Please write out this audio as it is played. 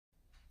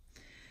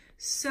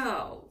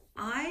So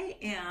I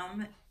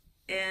am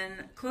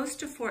in close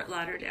to Fort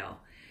Lauderdale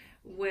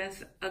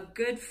with a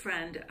good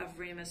friend of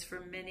Rima's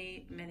for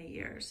many, many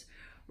years.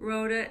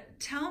 Rhoda,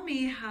 tell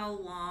me how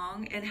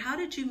long and how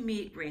did you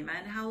meet Rima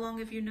and how long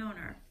have you known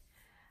her?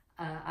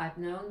 I've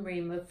known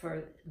Rima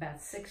for about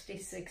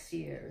 66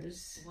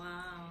 years.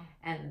 Wow.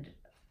 And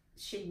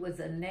she was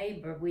a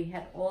neighbor. We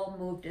had all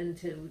moved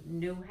into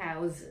new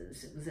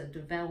houses. It was a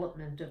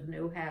development of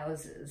new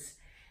houses.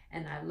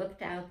 And I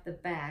looked out the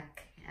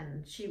back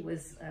and she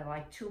was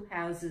like two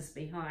houses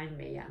behind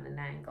me on an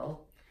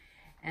angle.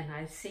 And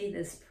I see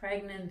this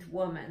pregnant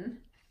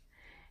woman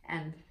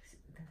and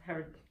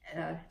her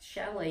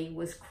Shelley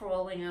was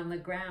crawling on the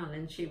ground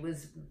and she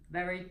was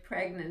very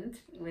pregnant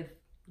with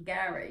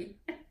Gary.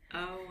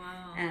 Oh,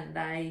 wow. And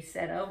I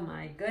said, oh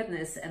my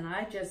goodness. And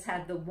I just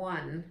had the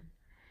one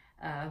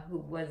who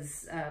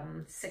was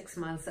 6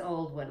 months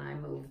old when I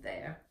moved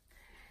there.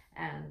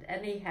 And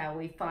anyhow,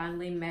 we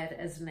finally met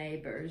as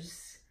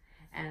neighbors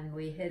and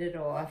we hit it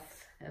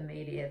off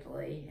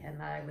immediately. And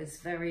I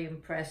was very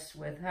impressed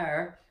with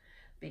her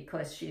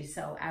because she's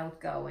so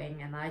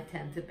outgoing and I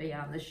tend to be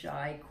on the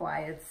shy,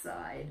 quiet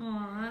side.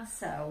 Aww.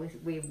 So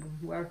we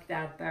worked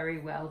out very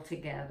well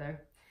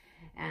together.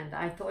 And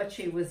I thought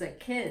she was a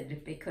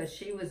kid because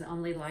she was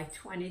only like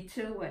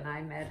 22 when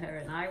I met her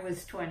and I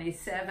was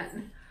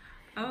 27.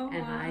 Oh,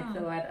 and wow. I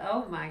thought,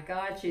 oh my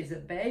God, she's a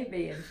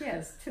baby and she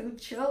has 2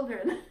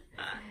 children.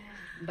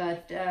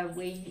 But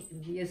we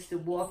used to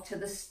walk to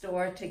the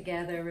store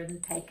together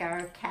and take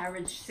our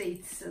carriage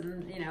seats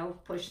and, you know,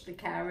 push the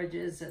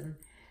carriages. And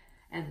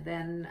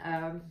then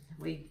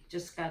we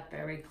just got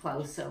very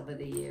close over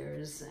the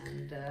years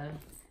and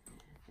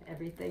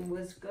everything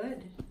was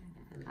good.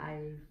 And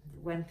I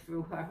went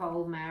through her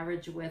whole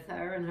marriage with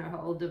her and her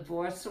whole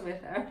divorce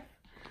with her.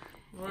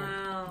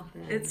 Wow,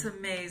 then, it's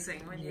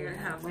amazing when you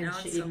have known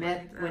somebody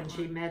that when long.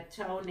 she met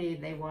Tony,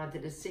 they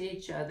wanted to see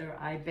each other.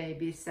 I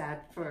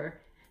babysat for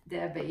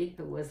Debbie,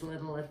 who was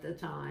little at the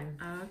time.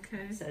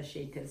 Okay. So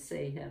she could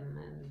see him,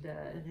 and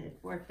it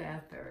worked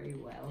out very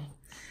well.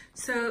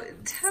 So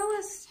tell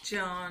us,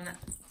 Joan,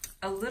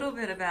 a little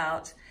bit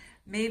about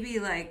maybe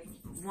like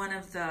one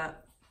of the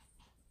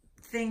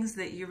things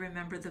that you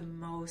remember the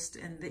most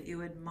and that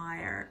you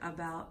admire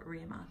about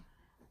Rima.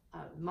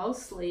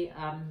 Mostly,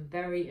 I'm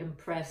very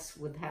impressed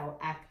with how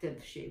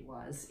active she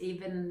was.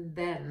 Even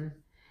then,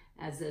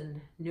 as a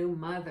new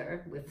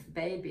mother with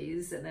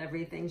babies and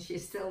everything, she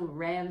still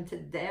ran to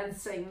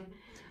dancing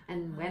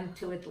and went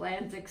to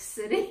Atlantic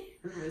City.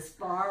 It was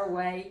far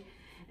away.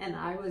 And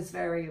I was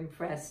very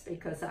impressed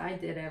because I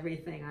did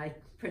everything. I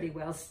pretty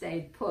well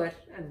stayed put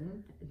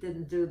and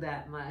didn't do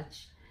that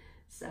much.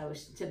 So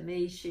to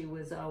me, she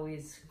was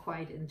always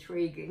quite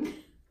intriguing.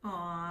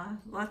 Aw,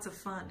 lots of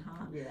fun,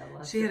 huh?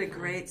 Yeah, she had a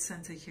great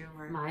sense of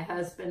humor. My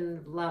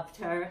husband loved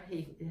her.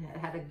 He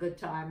had a good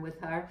time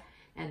with her.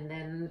 And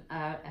then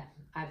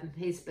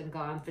he's been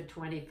gone for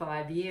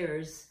 25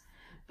 years.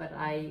 But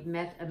I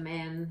met a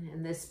man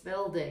in this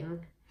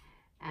building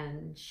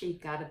and she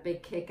got a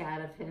big kick out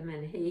of him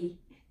and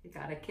he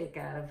got a kick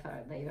out of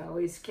her. They were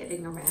always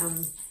kidding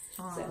around.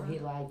 Aww. So he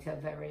liked her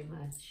very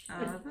much.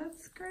 Oh,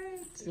 that's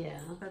great. Yeah.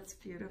 That's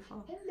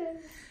beautiful.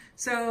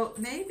 So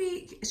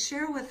maybe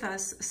share with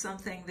us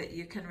something that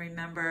you can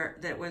remember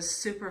that was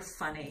super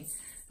funny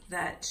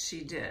that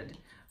she did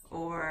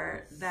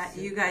or that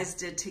you guys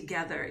did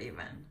together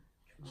even.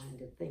 Trying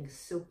to think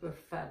super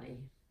funny.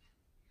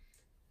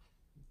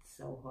 It's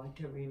so hard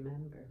to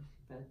remember,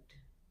 but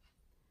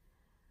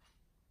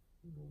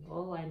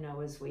all I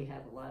know is we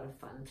had a lot of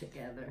fun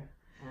together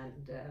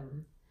and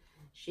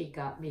she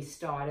got me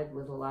started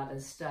with a lot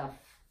of stuff.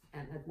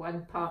 And at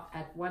one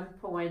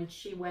point,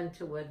 she went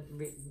to a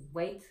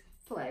weight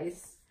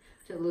place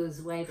to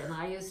lose weight, and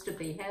I used to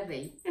be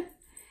heavy.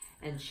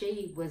 And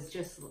she was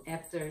just,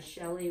 after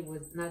Gary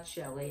was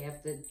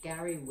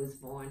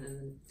born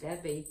and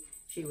Debbie,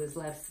 she was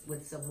left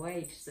with some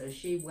weight. So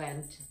she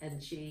went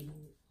and she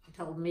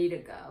told me to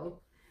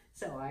go.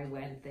 So I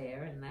went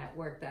there and that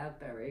worked out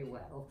very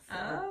well. So.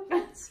 Oh,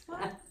 that's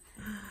fun.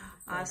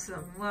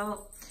 Awesome.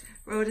 Well,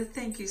 Rhoda,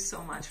 thank you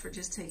so much for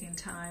just taking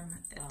time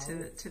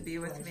to be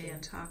with me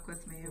and talk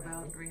with me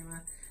about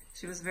Rima.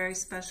 She was very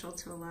special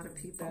to a lot of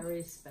people.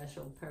 Very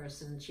special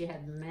person. She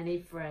had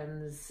many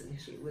friends and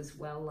she was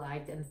well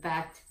liked. In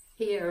fact,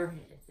 here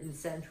in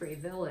Century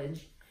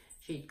Village,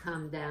 she'd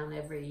come down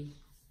every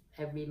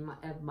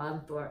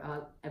month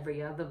or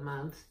every other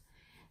month.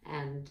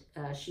 And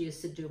she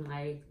used to do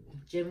my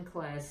gym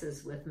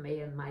classes with me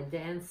and my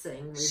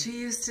dancing. She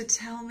used to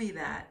tell me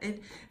that.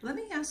 And let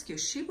me ask you,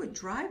 she would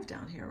drive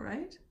down here,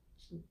 right?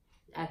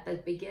 At the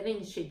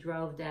beginning, she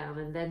drove down,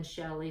 and then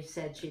Shelley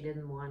said she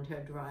didn't want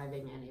her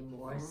driving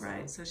anymore. Oh,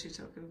 right, so she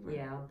took over.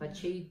 Yeah, but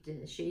she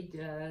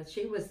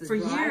was the for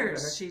driver.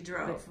 Years she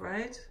drove,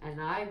 right? And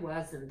I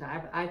wasn't.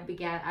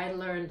 I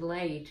learned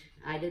late.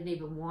 I didn't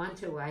even want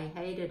to. I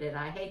hated it.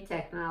 I hate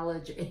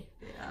technology.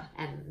 Yeah.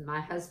 And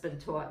my husband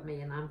taught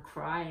me, and I'm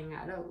crying.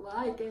 I don't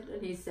like it.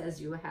 And he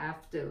says, you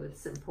have to.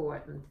 It's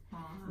important.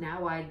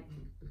 Now I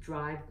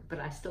drive, but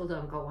I still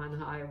don't go on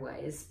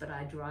highways, but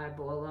I drive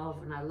all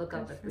over, and I look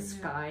up at the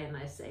sky and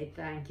I say,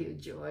 thank you,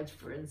 George,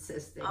 for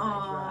insisting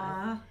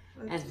I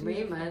drive. And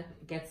Rima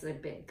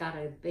got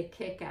a big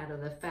kick out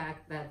of the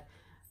fact that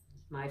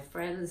my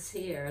friends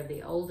here,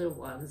 the older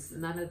ones,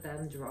 none of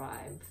them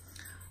drive.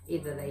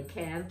 Either they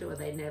can't or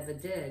they never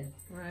did.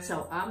 Right.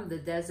 So I'm the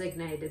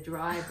designated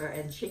driver,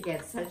 and she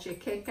gets such a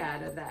kick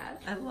out of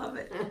that. I love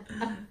it.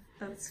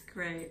 That's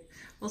great.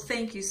 Well,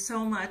 thank you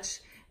so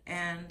much.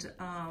 And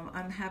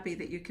I'm happy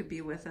that you could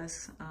be with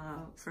us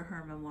for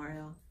her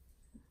memorial.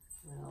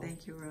 Well,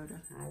 thank you,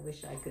 Rhoda. I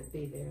wish I could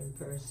be there in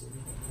person,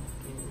 but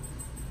I can't.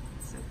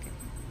 It's okay.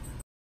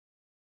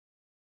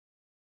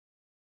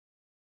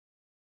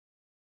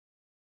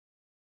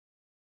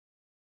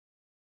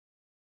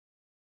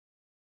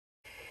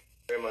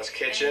 Rima's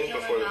kitchen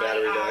before the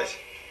battery dies.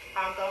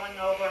 Are going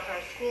over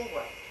her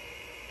schoolwork.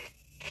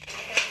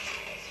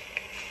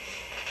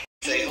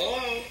 Say hello.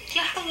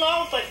 Yeah,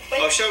 hello, but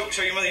Oh, show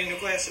your mother your new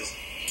glasses.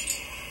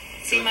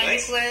 see my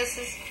new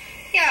glasses?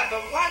 Yeah,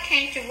 but why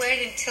can't you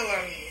wait until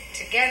I'm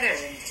together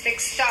and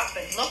fixed up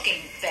and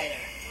looking better?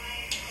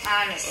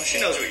 Honestly. Well, she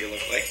knows what you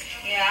look like.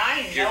 Yeah,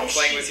 I know. You're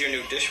playing with your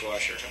new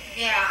dishwasher, huh?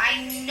 Yeah,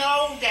 I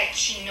know that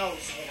she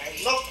knows what I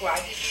look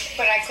like,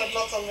 but I could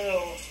look a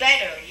little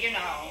better, you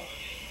know.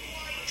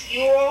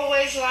 You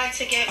always like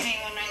to get me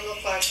when I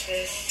look like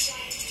this.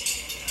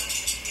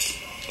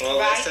 Well,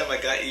 right? last time I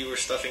got you, you were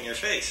stuffing your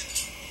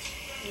face.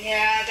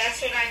 Yeah,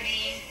 that's what I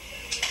mean.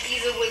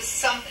 Either with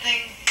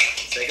something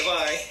Say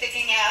goodbye.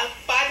 sticking out.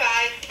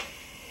 Bye-bye.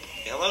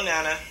 Hello,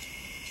 Nana.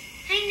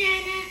 Hi,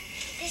 Nana.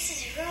 This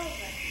is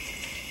Rover.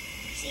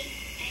 See,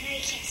 I know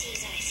you can't see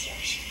his eyes. Here,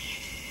 I'll show you.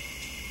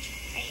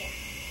 Right here.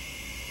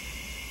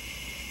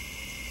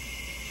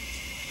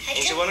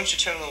 Angel, why don't you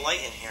turn the light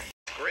in here?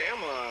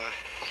 Grandma.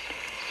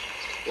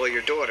 Well,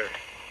 your daughter.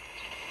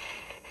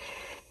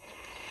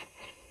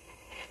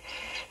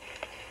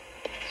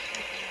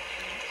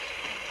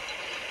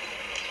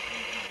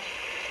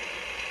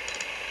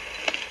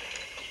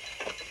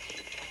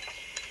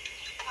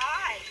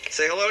 Hi.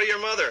 Say hello to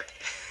your mother.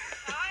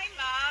 Hi,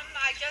 Mom.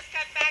 I just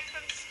got back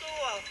from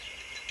school.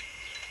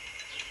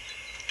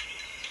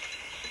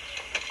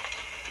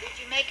 Did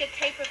you make a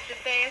tape of the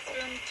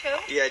bathroom, too?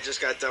 Yeah, I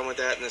just got done with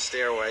that in the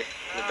stairway.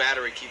 The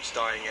battery keeps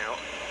dying out.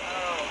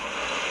 Oh,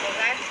 well,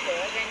 that's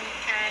good.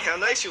 And How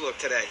nice you look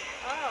today.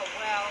 oh,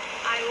 well,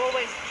 I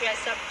always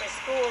dress up for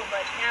school,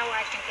 but now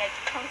I can get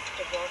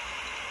comfortable.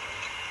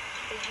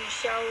 Did you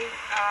show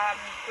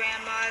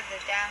Grandma the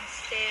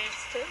downstairs,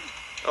 too?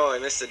 Oh, I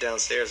missed it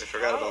downstairs. I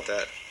forgot about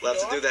that. We'll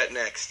have to do that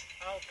next.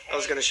 Okay. I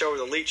was going to show her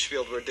the leach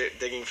field we're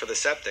digging for the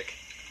septic.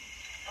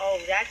 Oh,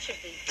 that should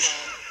be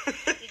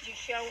fun. Did you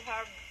show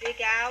her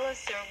Big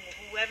Alice or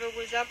whoever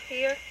was up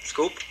here?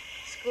 Scoop?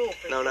 Scoop.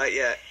 No, not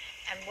yet.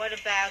 And what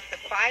about the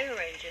fire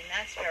engine?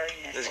 That's very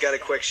necessary. It's got a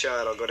quick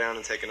shot. I'll go down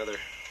and take another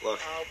look.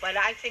 Oh, but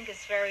I think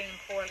it's very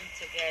important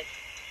to get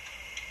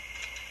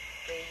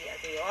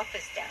the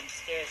office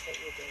downstairs that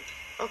you did.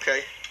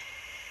 Okay.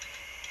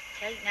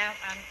 Okay, now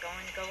I'm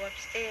going to go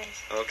upstairs.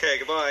 Okay,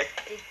 goodbye.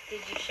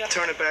 Did you show?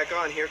 Turn it back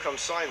on. Here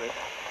comes Simon.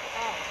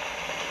 Oh.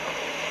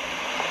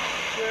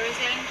 Where is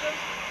Angel?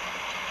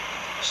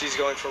 She's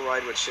going for a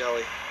ride with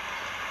Shelly.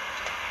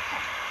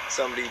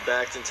 Somebody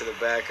backed into the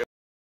back of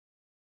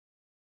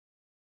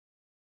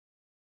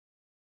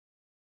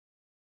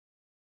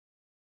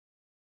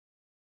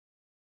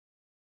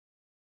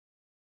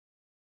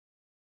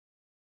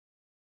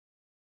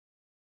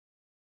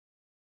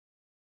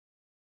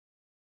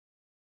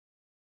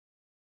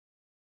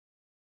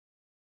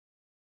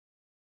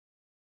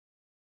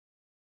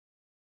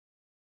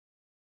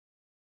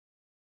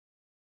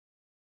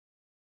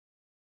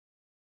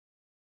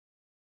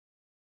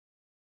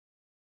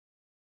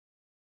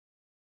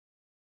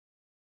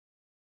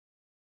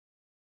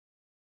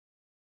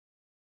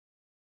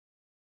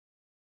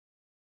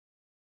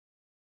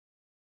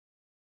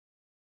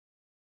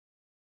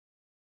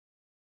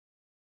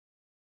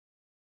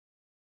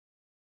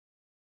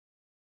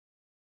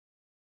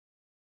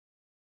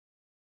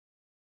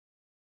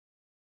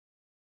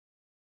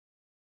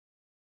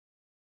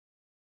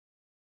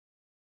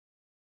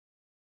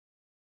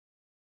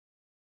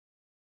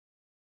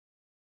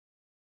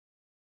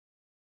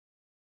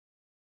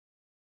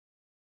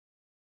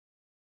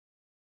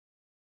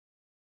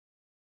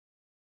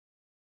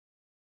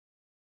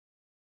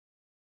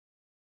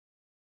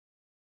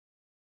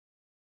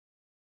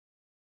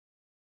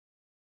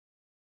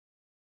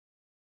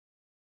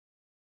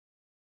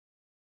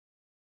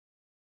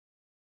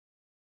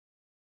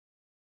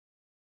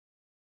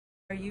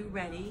Are you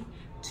ready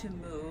to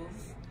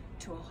move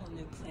to a whole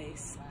new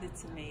place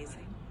that's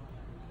amazing?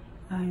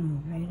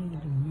 I'm ready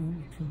to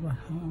move to a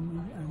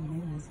whole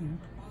amazing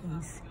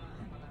place.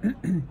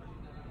 And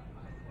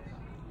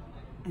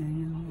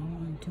I'm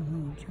going to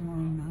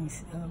enjoy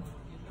myself,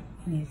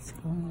 and it's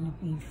going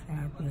to be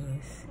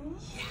fabulous.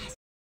 Yes.